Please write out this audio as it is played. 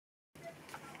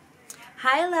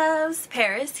Hi loves,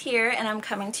 Paris here, and I'm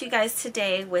coming to you guys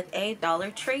today with a Dollar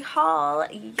Tree haul.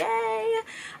 Yay!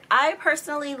 I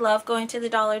personally love going to the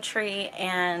Dollar Tree,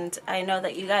 and I know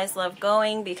that you guys love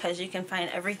going because you can find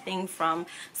everything from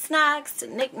snacks to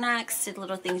knickknacks to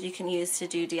little things you can use to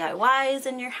do DIYs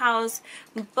in your house,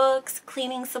 books,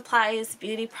 cleaning supplies,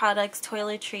 beauty products,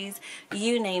 toiletries,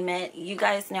 you name it. You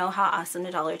guys know how awesome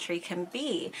the Dollar Tree can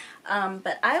be.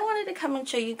 But I wanted to come and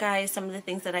show you guys some of the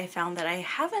things that I found that I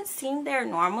haven't seen there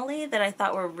normally that I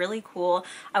thought were really cool.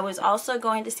 I was also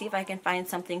going to see if I can find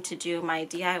something to do my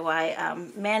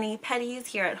DIY mani-pedis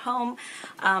here at home.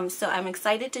 So I'm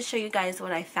excited to show you guys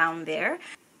what I found there.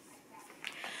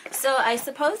 So I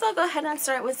suppose I'll go ahead and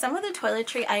start with some of the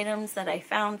toiletry items that I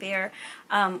found there.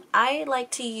 I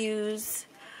like to use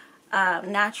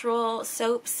natural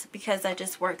soaps because that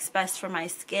just works best for my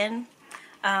skin.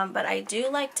 But I do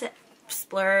like to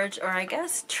splurge, or I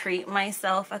guess treat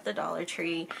myself at the Dollar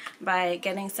Tree by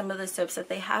getting some of the soaps that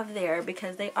they have there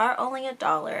because they are only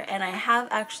 $1, and I have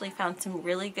actually found some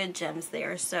really good gems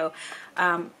there. So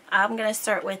I'm going to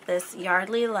start with this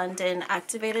Yardley London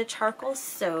Activated Charcoal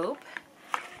Soap.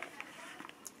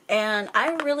 And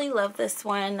I really love this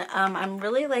one. I'm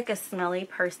really like a smelly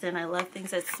person. I love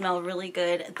things that smell really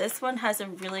good. This one has a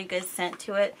really good scent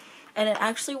to it, and it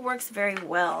actually works very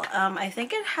well. I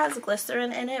think it has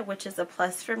glycerin in it, which is a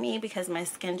plus for me because my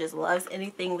skin just loves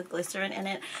anything with glycerin in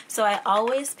it. So I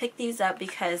always pick these up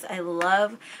because I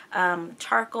love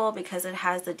charcoal because it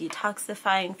has the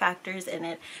detoxifying factors in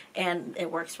it, and it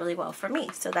works really well for me.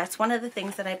 So that's one of the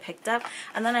things that I picked up.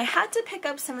 And then I had to pick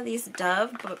up some of these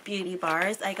Dove beauty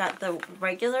bars. I got the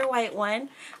regular white one,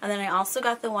 and then I also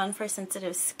got the one for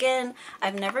sensitive skin.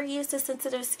 I've never used a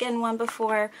sensitive skin one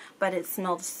before, but it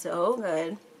smelled so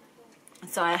good,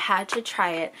 so I had to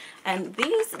try it. And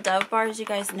these Dove bars, you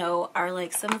guys know, are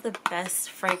like some of the best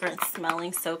fragrant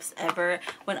smelling soaps ever.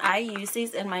 When I use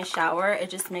these in my shower, it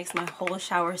just makes my whole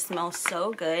shower smell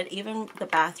so good. Even the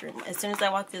bathroom, as soon as I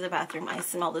walk through the bathroom, I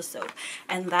smell the soap,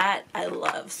 and that I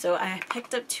love. So I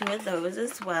picked up 2 of those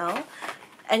as well.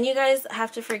 And you guys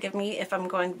have to forgive me if I'm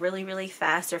going really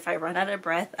fast or if I run out of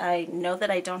breath. I know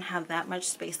that I don't have that much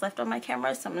space left on my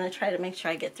camera, so I'm going to try to make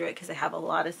sure I get through it because I have a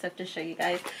lot of stuff to show you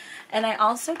guys. And I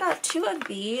also got 2 of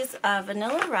these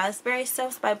Vanilla Raspberry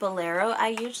soaps by Bolero. I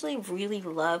usually really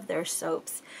love their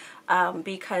soaps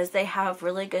because they have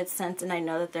really good scent, and I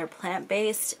know that they're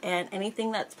plant-based, and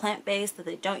anything that's plant-based that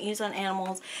they don't use on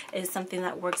animals is something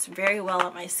that works very well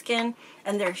on my skin.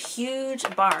 And they're huge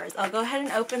bars. I'll go ahead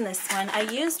and open this one. I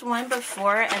used one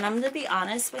before, and I'm going to be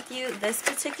honest with you, this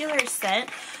particular scent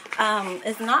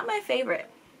is not my favorite.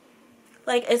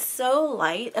 Like, it's so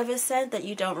light of a scent that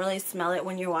you don't really smell it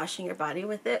when you're washing your body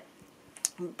with it.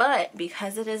 But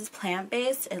because it is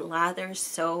plant-based, it lathers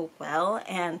so well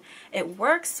and it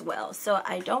works well. So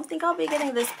I don't think I'll be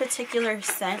getting this particular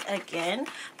scent again,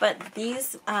 but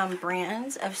these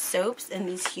brands of soaps in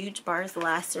these huge bars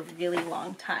last a really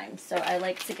long time. So I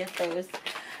like to get those.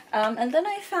 And then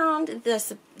I found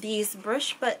these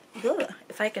Brush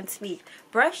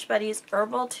Buddies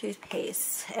Herbal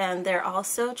Toothpaste, and they're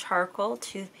also charcoal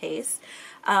toothpaste.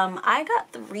 I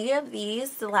got 3 of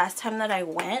these the last time that I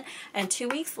went, and 2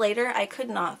 weeks later I could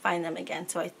not find them again.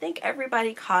 So I think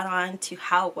everybody caught on to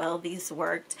how well these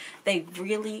worked. They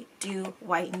really do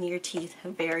whiten your teeth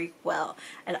very well,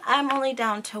 and I'm only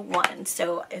down to 1.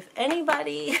 So if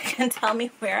anybody can tell me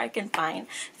where I can find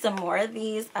some more of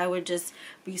these, I would just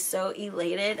be so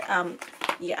elated.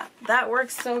 Yeah, that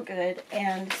works so good.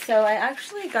 And so I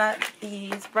actually got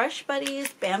these Brush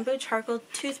Buddies Bamboo Charcoal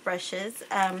Toothbrushes.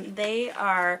 They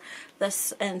are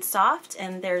and soft,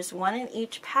 and there's 1 in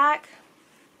each pack,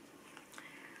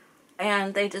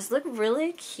 and they just look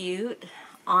really cute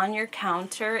on your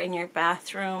counter in your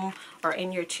bathroom or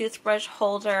in your toothbrush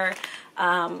holder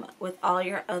with all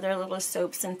your other little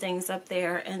soaps and things up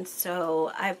there. And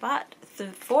so I bought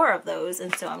 4 of those,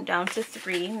 and so I'm down to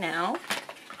 3 now.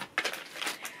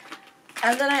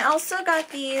 And then I also got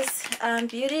these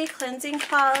beauty cleansing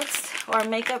cloths or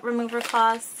makeup remover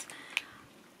cloths.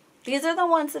 These are the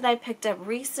ones that I picked up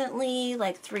recently,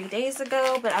 like 3 days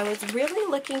ago, but I was really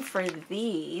looking for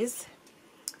these.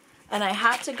 And I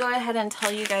have to go ahead and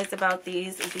tell you guys about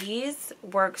these. These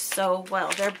work so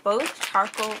well. They're both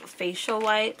charcoal facial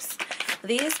wipes.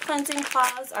 These cleansing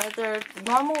cloths are their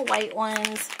normal white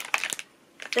ones.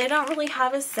 They don't really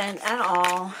have a scent at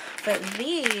all, but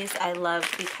these I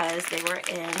loved because they were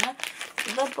in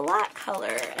the black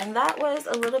color, and that was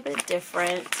a little bit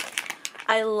different.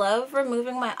 I love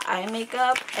removing my eye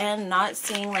makeup and not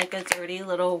seeing like a dirty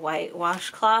little white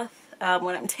washcloth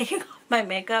when I'm taking off my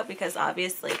makeup, because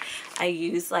obviously I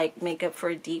use like makeup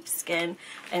for deep skin,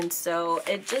 and so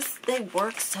they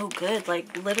work so good.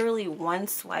 Like literally one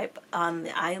swipe on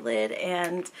the eyelid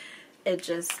and it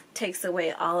just takes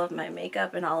away all of my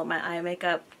makeup and all of my eye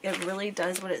makeup. It really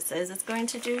does what it says it's going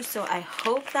to do. So I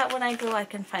hope that when I go I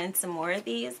can find some more of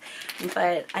these.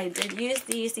 But I did use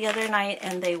these the other night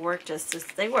and they work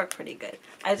they work pretty good.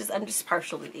 I'm just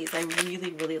partial to these. I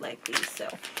really, really like these. So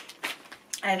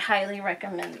I'd highly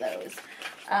recommend those.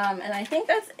 And I think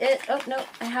that's it. Oh, no,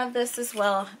 I have this as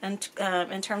well. And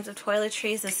in terms of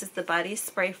toiletries, this is the body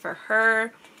spray for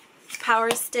her. Power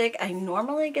Stick. I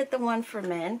normally get the one for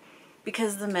men,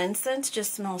 because the men's scent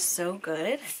just smells so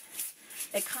good.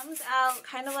 It comes out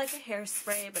kind of like a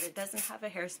hairspray, but it doesn't have a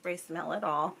hairspray smell at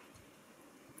all.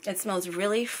 It smells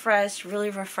really fresh, really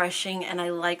refreshing, and I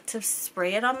like to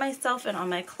spray it on myself and on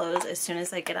my clothes as soon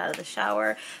as I get out of the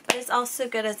shower. But it's also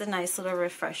good as a nice little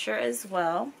refresher as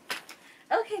well.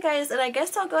 Okay guys, and I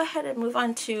guess I'll go ahead and move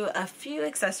on to a few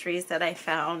accessories that I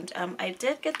found. I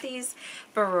did get these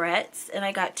barrettes and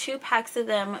I got 2 packs of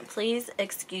them. Please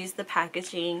excuse the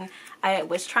packaging. I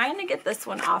was trying to get this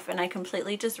one off and I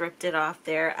completely just ripped it off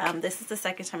there. This is the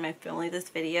second time I'm filming this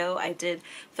video. I did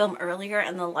film earlier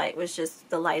and the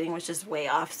lighting was just way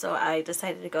off, so I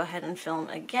decided to go ahead and film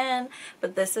again.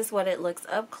 But this is what it looks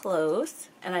up close,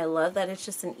 and I love that it's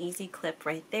just an easy clip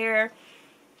right there.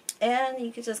 And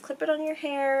you can just clip it on your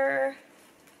hair,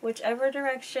 whichever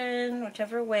direction,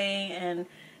 whichever way, and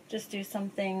just do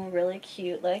something really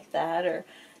cute like that. Or,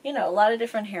 you know, a lot of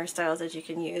different hairstyles that you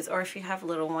can use. Or if you have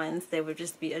little ones, they would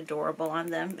just be adorable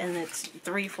on them. And it's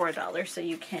 $3–4, so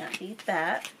you can't beat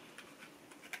that.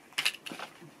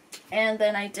 And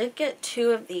then I did get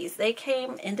 2 of these. They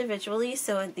came individually,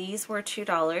 so these were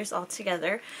 $2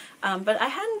 altogether. But I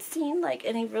hadn't seen like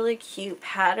any really cute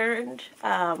patterned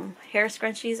hair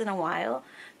scrunchies in a while,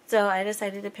 so I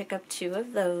decided to pick up 2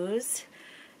 of those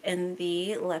in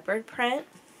the leopard print.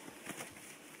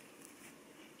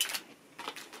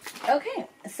 Okay,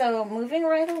 so moving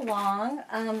right along,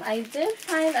 I did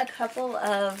find a couple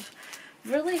of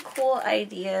really cool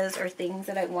ideas or things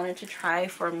that I wanted to try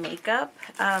for makeup.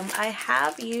 I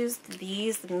have used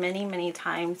these many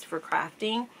times for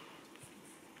crafting,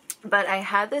 but I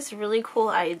had this really cool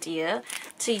idea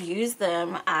to use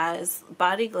them as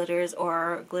body glitters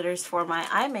or glitters for my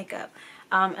eye makeup.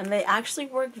 And they actually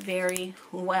work very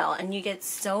well, and you get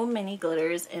so many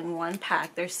glitters in one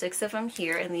pack. There's 6 of them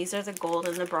here, and these are the gold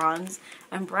and the bronze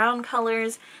and brown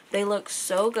colors. They look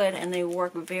so good and they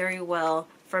work very well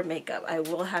for makeup. I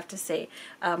will have to say,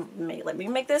 let me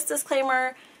make this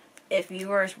disclaimer. If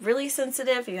you are really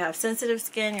sensitive, you have sensitive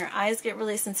skin, your eyes get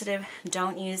really sensitive,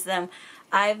 don't use them.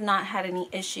 I've not had any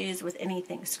issues with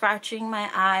anything scratching my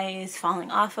eyes, falling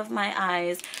off of my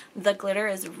eyes. The glitter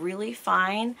is really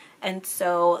fine, and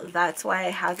so that's why I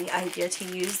have the idea to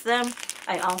use them.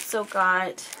 I also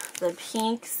got the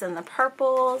pinks and the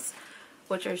purples,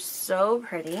 which are so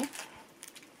pretty.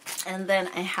 And then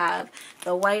I have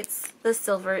the whites, the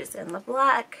silvers, and the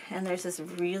black. And there's this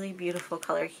really beautiful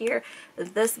color here.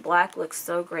 This black looks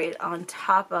so great on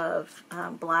top of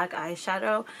black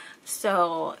eyeshadow.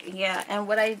 So yeah, and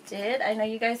what I did, I know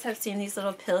you guys have seen these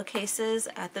little pill cases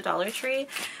at the Dollar Tree.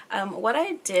 What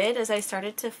I did is I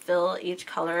started to fill each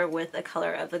color with a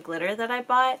color of the glitter that I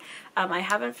bought. I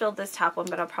haven't filled this top one,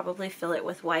 but I'll probably fill it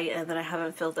with white, and then I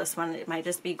haven't filled this one. It might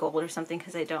just be gold or something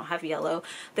because I don't have yellow.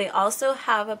 They also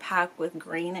have a pack with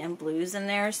green and blues in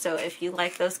there, so if you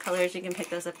like those colors, you can pick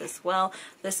those up as well.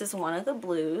 This is one of the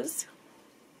blues.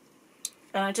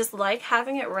 And I just like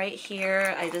having it right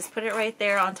here. I just put it right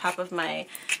there on top of my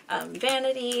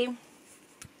vanity,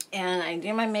 and I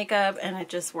do my makeup, and it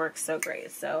just works so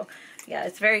great. So yeah,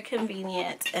 it's very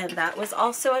convenient, and that was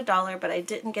also $1, but I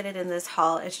didn't get it in this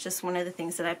haul. It's just one of the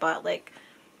things that I bought like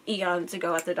eons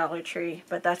ago at the Dollar Tree,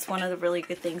 but that's one of the really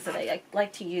good things that I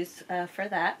like to use for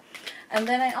that. And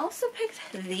then I also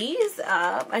picked these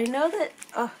up. I know that,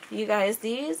 oh, you guys,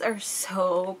 these are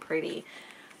so pretty.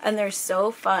 And they're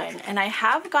so fun. And I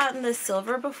have gotten the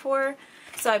silver before,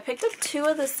 so I picked up 2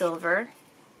 of the silver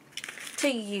to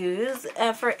use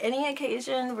for any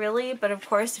occasion, really. But of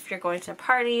course, if you're going to a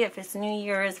party, if it's New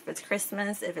Year's, if it's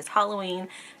Christmas, if it's Halloween,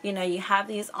 you know, you have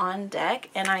these on deck.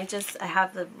 And I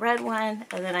have the red one,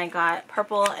 and then I got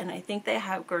purple, and I think they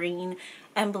have green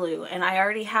and blue. And I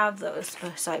already have those,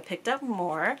 so I picked up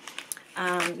more.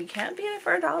 You can't beat it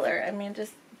for $1. I mean,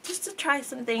 just to try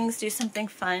some things, do something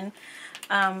fun.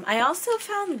 I also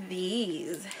found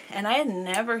these, and I had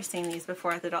never seen these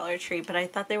before at the Dollar Tree, but I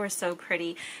thought they were so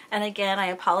pretty. And again, I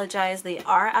apologize, they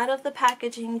are out of the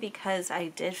packaging because I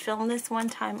did film this one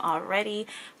time already,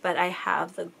 but I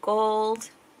have the gold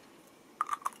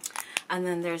And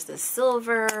then there's the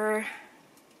silver,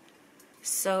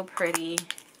 so pretty.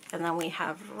 And then we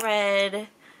have red,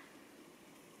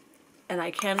 and I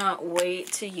cannot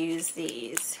wait to use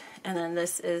these. And then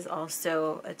this is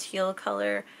also a teal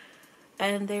color,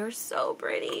 and they're so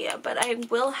pretty. But I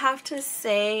will have to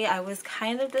say I was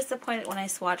kind of disappointed when I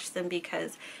swatched them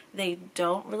because they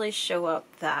don't really show up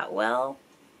that well.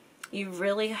 You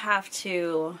really have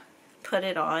to put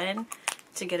it on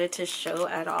to get it to show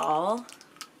at all.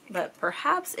 But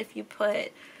perhaps if you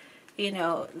put, you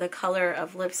know, the color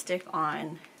of lipstick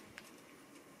on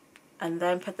and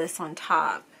then put this on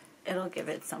top, it'll give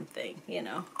it something, you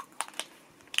know.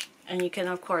 And you can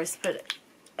of course put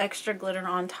extra glitter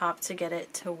on top to get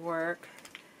it to work.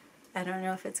 I don't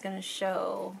know if it's going to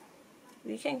show.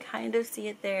 You can kind of see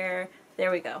it there.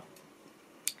 There we go.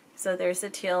 So there's the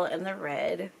teal and the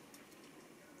red.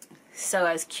 So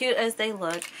as cute as they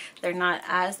look, they're not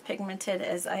as pigmented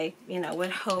as I, you know,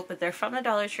 would hope, but they're from the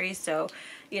Dollar Tree, so,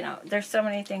 you know, there's so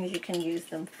many things you can use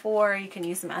them for. You can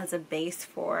use them as a base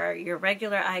for your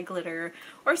regular eye glitter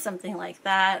or something like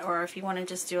that, or if you want to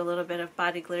just do a little bit of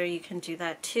body glitter, you can do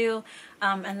that too.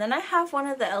 And then I have one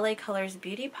of the LA Colors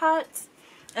beauty pots,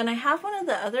 and I have one of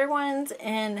the other ones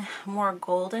in more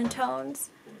golden tones,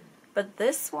 but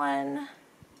this one,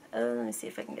 let me see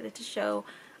if I can get it to show,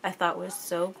 I thought was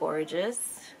so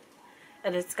gorgeous.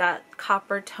 And it's got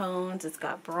copper tones, it's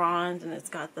got bronze, and it's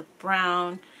got the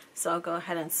brown. So I'll go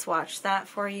ahead and swatch that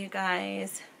for you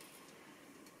guys.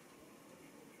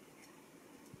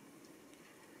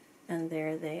 And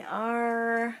there they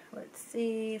are. Let's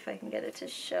see if I can get it to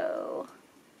show.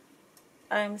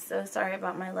 I'm so sorry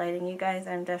about my lighting, you guys.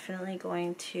 I'm definitely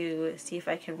going to see if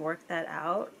I can work that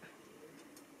out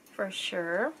for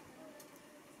sure.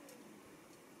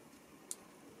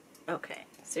 Okay,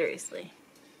 seriously.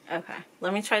 Okay,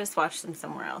 let me try to swatch them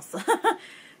somewhere else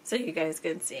so you guys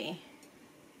can see.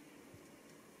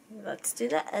 Let's do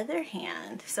the other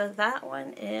hand. So that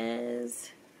one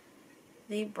is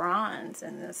the bronze,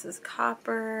 and this is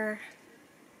copper,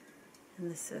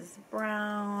 and this is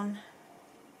brown.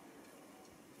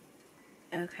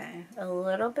 Okay, a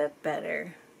little bit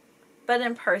better. But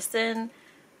in person,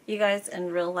 you guys,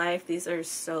 in real life, these are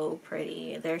so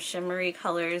pretty. They're shimmery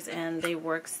colors and they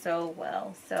work so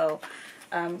well. So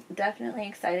definitely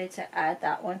excited to add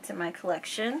that one to my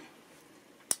collection.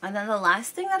 And then the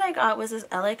last thing that I got was this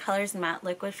LA Colors Matte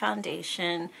Liquid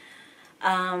Foundation.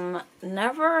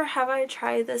 Never have I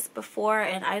tried this before,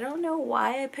 and I don't know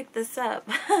why I picked this up.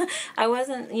 I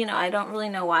wasn't, you know, I don't really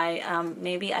know why.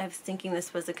 Maybe I was thinking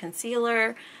this was a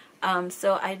concealer.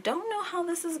 So I don't know how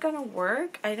this is going to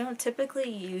work. I don't typically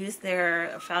use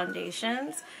their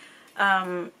foundations.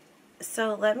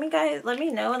 So let me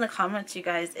know in the comments, you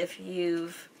guys, if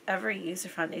you've ever used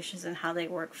their foundations and how they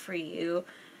work for you.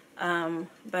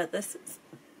 But this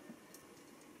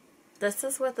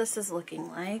is what this is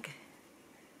looking like.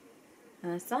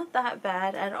 And it's not that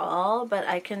bad at all, but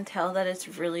I can tell that it's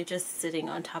really just sitting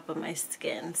on top of my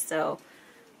skin. So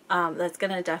that's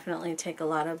going to definitely take a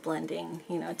lot of blending,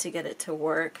 you know, to get it to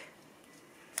work.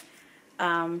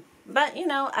 But, you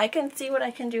know, I can see what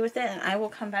I can do with it, and I will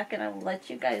come back and I will let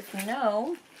you guys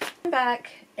know. I'm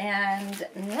back, and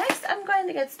next I'm going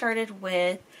to get started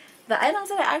with the items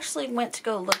that I actually went to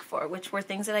go look for, which were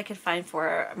things that I could find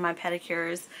for my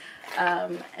pedicures.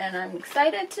 And I'm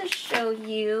excited to show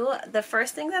you the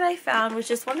first thing that I found, which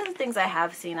is one of the things I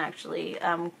have seen actually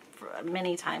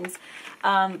many times.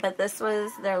 But this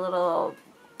was their little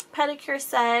pedicure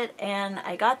set, and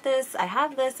I got this. I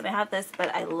have this and I have this,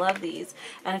 but I love these.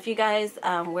 And if you guys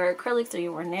wear acrylics, or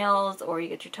you wear nails, or you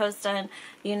get your toes done,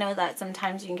 you know that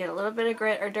sometimes you can get a little bit of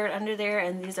grit or dirt under there,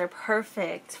 and these are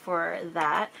perfect for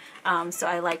that. So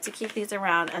I like to keep these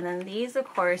around. And then these, of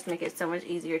course, make it so much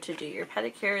easier to do your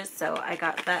pedicures. So I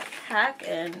got that pack,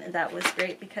 and that was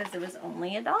great because it was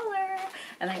only $1,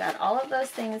 and I got all of those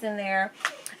things in there.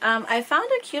 I found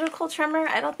a cuticle trimmer.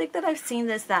 I don't think that I've seen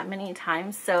this that many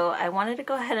times, so I wanted to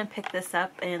go ahead and pick this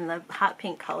up in the hot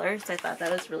pink color, so I thought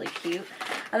that was really cute.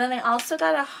 And then I also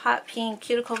got a hot pink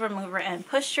cuticle remover and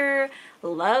pusher.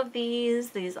 Love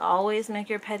these. These always make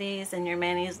your petties and your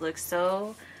manis look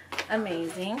so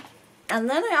amazing. And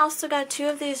then I also got 2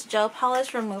 of these gel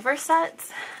polish remover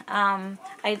sets.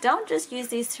 I don't just use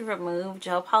these to remove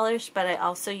gel polish, but I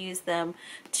also use them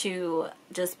to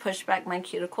just push back my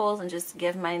cuticles and just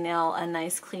give my nail a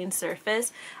nice clean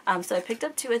surface. So I picked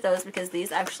up 2 of those because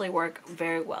these actually work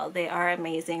very well. They are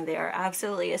amazing. They are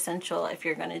absolutely essential if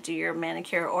you're going to do your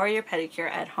manicure or your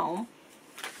pedicure at home.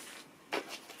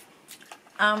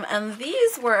 And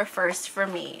these were a first for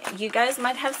me. You guys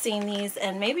might have seen these,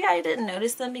 and maybe I didn't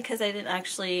notice them because I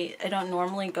don't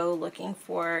normally go looking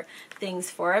for things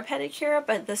for a pedicure,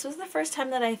 but this was the first time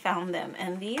that I found them.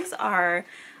 And these are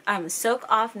soak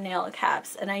off nail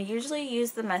caps, and I usually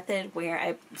use the method where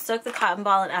I soak the cotton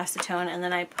ball in acetone and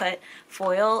then I put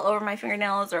foil over my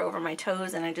fingernails or over my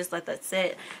toes and I just let that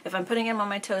sit. If I'm putting them on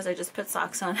my toes, I just put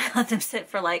socks on and let them sit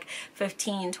for like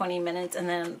 15-20 minutes, and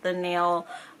then the nail,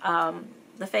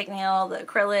 the fake nail, the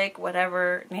acrylic,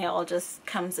 whatever nail just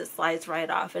comes, it slides right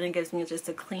off, and it gives me just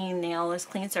a clean nail, a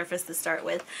clean surface to start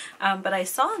with. But I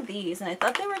saw these and I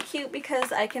thought they were cute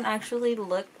because I can actually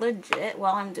look legit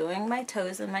while I'm doing my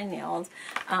toes and my nails.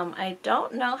 I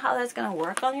don't know how that's going to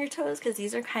work on your toes because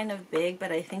these are kind of big,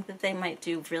 but I think that they might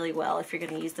do really well if you're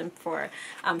going to use them for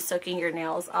soaking your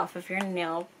nails off of your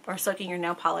nail, or soaking your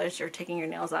nail polish, or taking your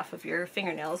nails off of your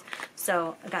fingernails.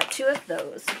 So I got 2 of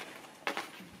those.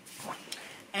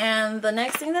 And the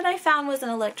next thing that I found was an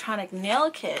electronic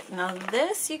nail kit. Now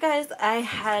this, you guys, I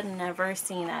had never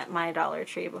seen at my Dollar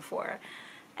Tree before.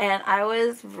 And I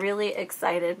was really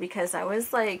excited because I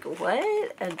was like,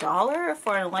 what? $1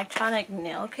 for an electronic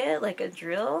nail kit? Like a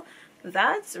drill?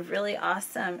 That's really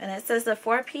awesome. And it says the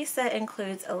 4-piece set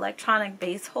includes electronic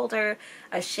base holder,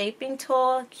 a shaping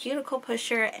tool, cuticle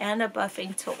pusher, and a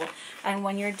buffing tool. And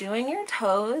when you're doing your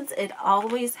toes, it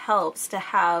always helps to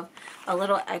have a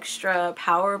little extra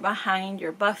power behind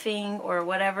your buffing or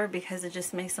whatever, because it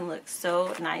just makes them look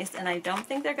so nice. And I don't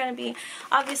think they're going to be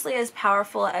obviously as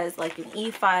powerful as like an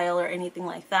e-file or anything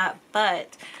like that,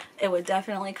 but it would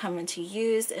definitely come into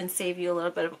use and save you a little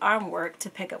bit of arm work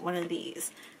to pick up one of these.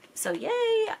 So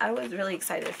yay, I was really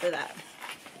excited for that.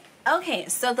 Okay,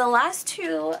 so the last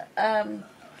two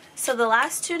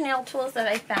nail tools that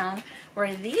I found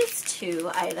were these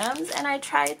 2 items, and I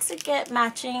tried to get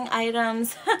matching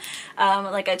items.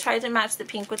 Like I tried to match the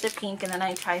pink with the pink, and then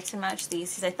I tried to match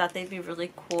these because I thought they'd be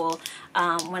really cool.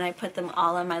 When I put them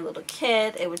all in my little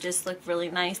kit, it would just look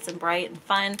really nice and bright and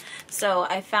fun. So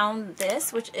I found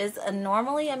this, which is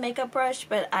normally a makeup brush,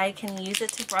 but I can use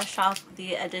it to brush off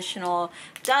the additional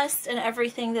dust and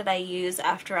everything that I use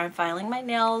after I'm filing my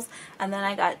nails. And then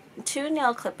I got 2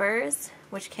 nail clippers,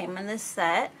 which came in this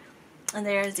set, and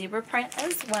they're zebra print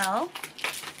as well.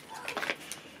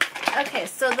 Okay,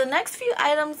 so the next few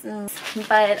items,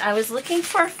 but I was looking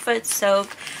for foot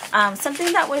soak,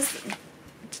 something that was,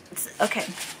 okay.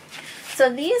 So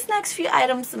these next few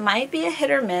items might be a hit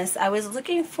or miss. I was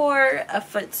looking for a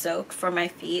foot soak for my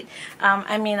feet.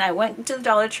 I mean, I went to the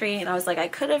Dollar Tree and I was like, I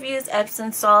could have used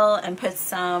Epsom salt and put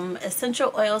some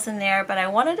essential oils in there, but I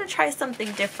wanted to try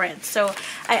something different. So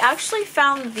I actually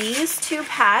found these 2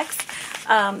 packs.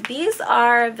 These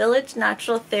are Village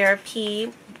Natural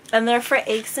Therapy, and they're for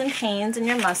aches and pains in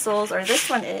your muscles, or this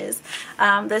one is.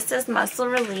 This is Muscle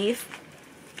Relief,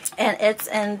 and it's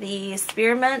in the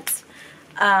spearmint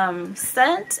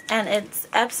scent, and it's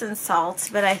Epsom salt.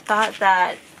 But I thought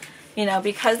that, you know,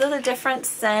 because of the different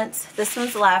scents, this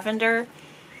one's lavender,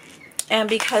 and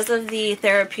because of the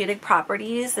therapeutic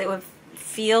properties, it would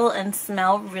feel and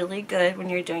smell really good when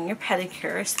you're doing your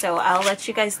pedicure. So I'll let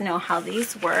you guys know how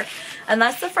these work. And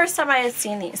that's the first time I had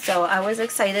seen these, so I was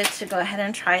excited to go ahead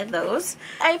and try those.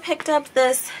 I picked up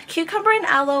this cucumber and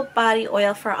aloe body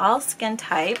oil for all skin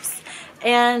types,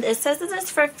 and it says that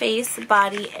it's for face,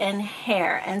 body, and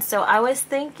hair. And so I was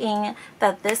thinking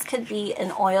that this could be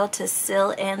an oil to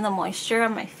seal in the moisture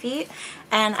on my feet.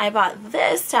 And I bought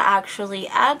this to actually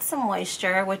add some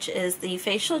moisture, which is the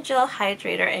Facial Gel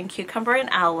Hydrator in Cucumber and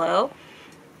Aloe.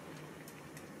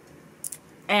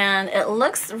 And it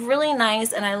looks really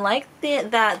nice, and I like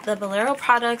that the Bolero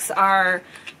products are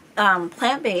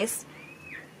plant-based.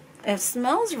 It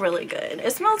smells really good.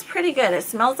 It smells pretty good. It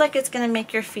smells like it's going to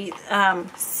make your feet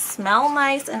smell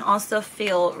nice and also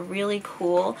feel really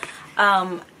cool.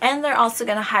 And they're also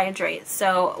going to hydrate.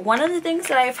 So one of the things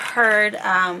that I've heard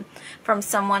from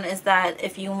someone is that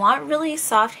if you want really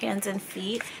soft hands and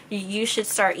feet, you should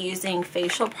start using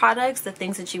facial products, the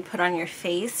things that you put on your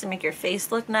face to make your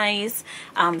face look nice,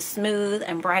 smooth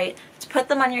and bright, to put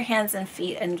them on your hands and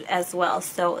feet and as well.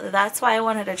 So that's why I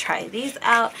wanted to try these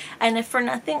out, and if for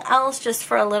nothing else, just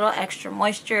for a little extra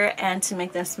moisture and to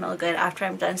make them smell good after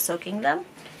I'm done soaking them.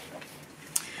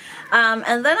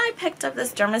 And then I picked up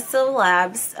this Dermasil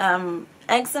Labs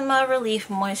Eczema Relief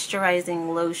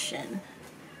Moisturizing Lotion.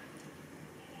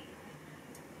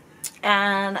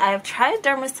 And I've tried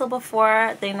Dermasil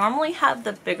before. They normally have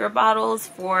the bigger bottles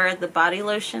for the body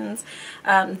lotions.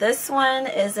 This one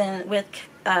is with,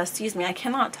 excuse me, I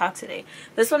cannot talk today.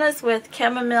 This one is with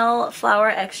chamomile flower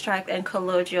extract and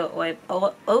colloidal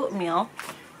oatmeal.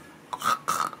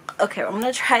 Okay, I'm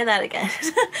gonna try that again.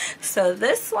 So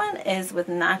this one is with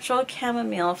natural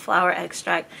chamomile flower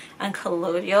extract and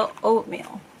colloidal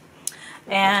oatmeal,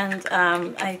 and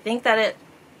I think that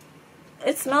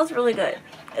it smells really good.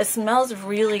 It smells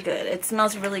really good. It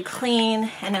smells really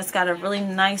clean, and it's got a really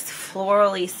nice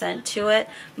florally scent to it,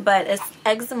 but it's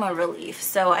eczema relief.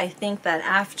 So I think that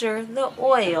after the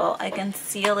oil, I can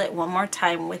seal it one more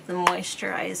time with the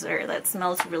moisturizer. That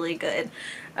smells really good.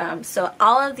 So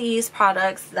all of these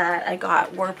products that I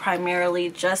got were primarily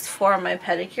just for my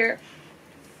pedicure,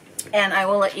 and I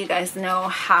will let you guys know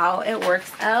how it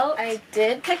works out. I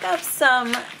did pick up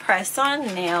some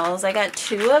press-on nails. I got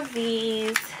 2 of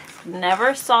these.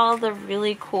 Never saw the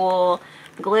really cool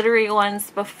glittery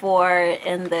ones before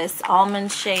in this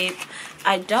almond shape.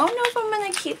 I don't know if I'm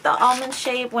going to keep the almond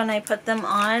shape when I put them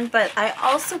on, but I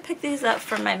also picked these up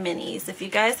for my minis. If you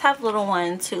guys have little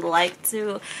ones who like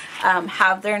to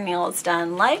have their nails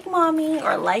done like mommy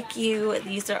or like you,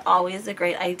 these are always a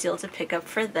great ideal to pick up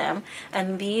for them.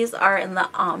 And these are in the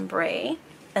ombre,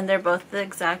 and they're both the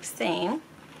exact same.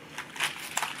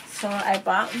 So I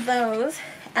bought those.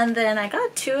 And then I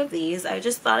got 2 of these. I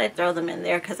just thought I'd throw them in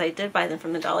there because I did buy them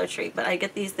from the Dollar Tree, but I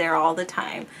get these there all the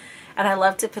time. And I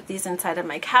love to put these inside of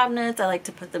my cabinets. I like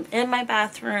to put them in my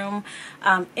bathroom,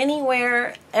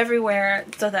 anywhere, everywhere,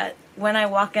 so that when I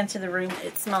walk into the room,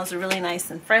 it smells really nice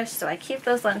and fresh, so I keep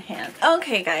those on hand.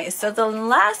 Okay guys, so the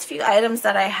last few items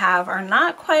that I have are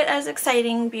not quite as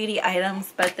exciting beauty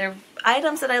items, but they're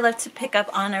items that I love to pick up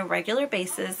on a regular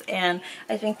basis, and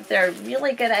I think that they're a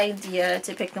really good idea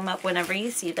to pick them up whenever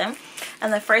you see them.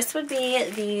 And the first would be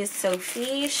these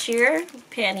Sophie sheer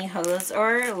pantyhose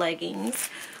or leggings.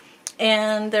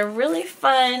 And they're really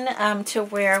fun to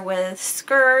wear with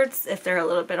skirts if they're a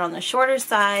little bit on the shorter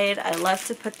side. I love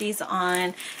to put these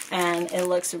on, and it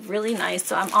looks really nice.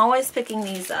 So I'm always picking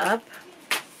these up.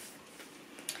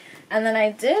 And then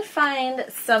I did find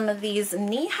some of these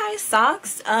knee-high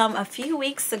socks a few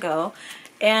weeks ago.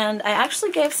 And I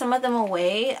actually gave some of them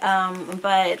away,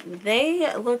 but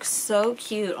they look so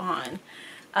cute on.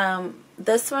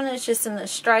 This one is just in the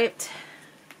striped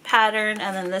pattern,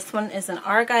 and then this one is an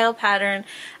argyle pattern.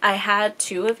 I had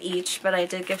 2 of each, but I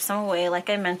did give some away like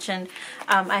I mentioned.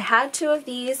 I had 2 of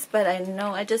these, but I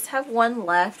know I just have 1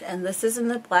 left, and this is in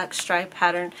the black stripe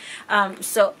pattern.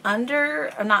 So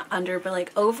under, or not under, but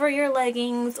like over your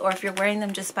leggings, or if you're wearing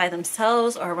them just by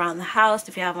themselves or around the house,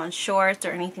 if you have on shorts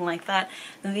or anything like that,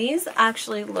 these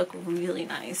actually look really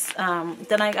nice.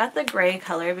 Then I got the gray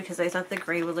color because I thought the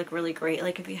gray would look really great,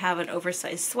 like if you have an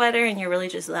oversized sweater and you're really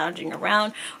just lounging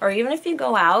around, or even if you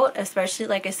go out, especially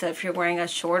like I said, if you're wearing a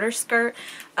shorter skirt,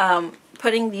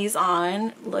 putting these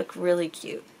on look really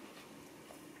cute.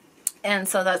 And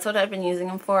so that's what I've been using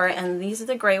them for. And these are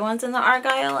the gray ones in the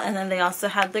argyle, and then they also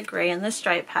had the gray in the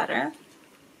stripe pattern.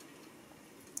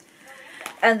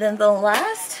 And then the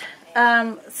last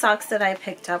socks that I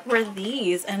picked up were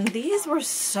these, and these were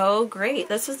so great.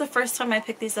 This was the first time I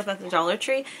picked these up at the Dollar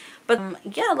Tree. But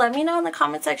yeah, let me know in the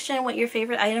comment section what your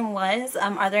favorite item was.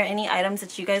 Are there any items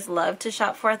that you guys love to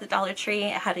shop for at the Dollar Tree?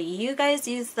 How do you guys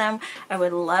use them? I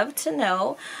would love to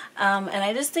know. And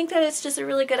I just think that it's just a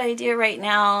really good idea right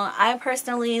now. I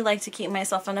personally like to keep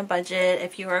myself on a budget.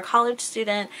 If you are a college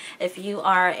student, if you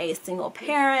are a single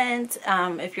parent,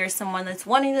 if you're someone that's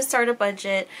wanting to start a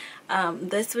budget,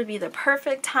 this would be the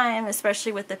perfect time,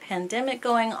 especially with the pandemic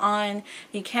going on.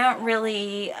 You can't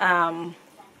really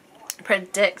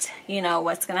predict, you know,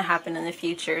 what's going to happen in the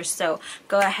future. So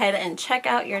go ahead and check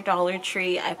out your Dollar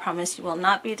Tree. I promise you will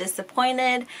not be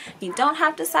disappointed. You don't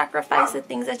have to sacrifice the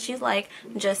things that you like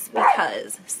just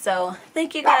because. So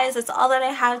thank you guys. That's all that I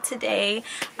have today.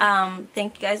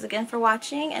 Thank you guys again for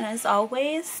watching, and as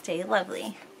always, stay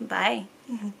lovely. Bye.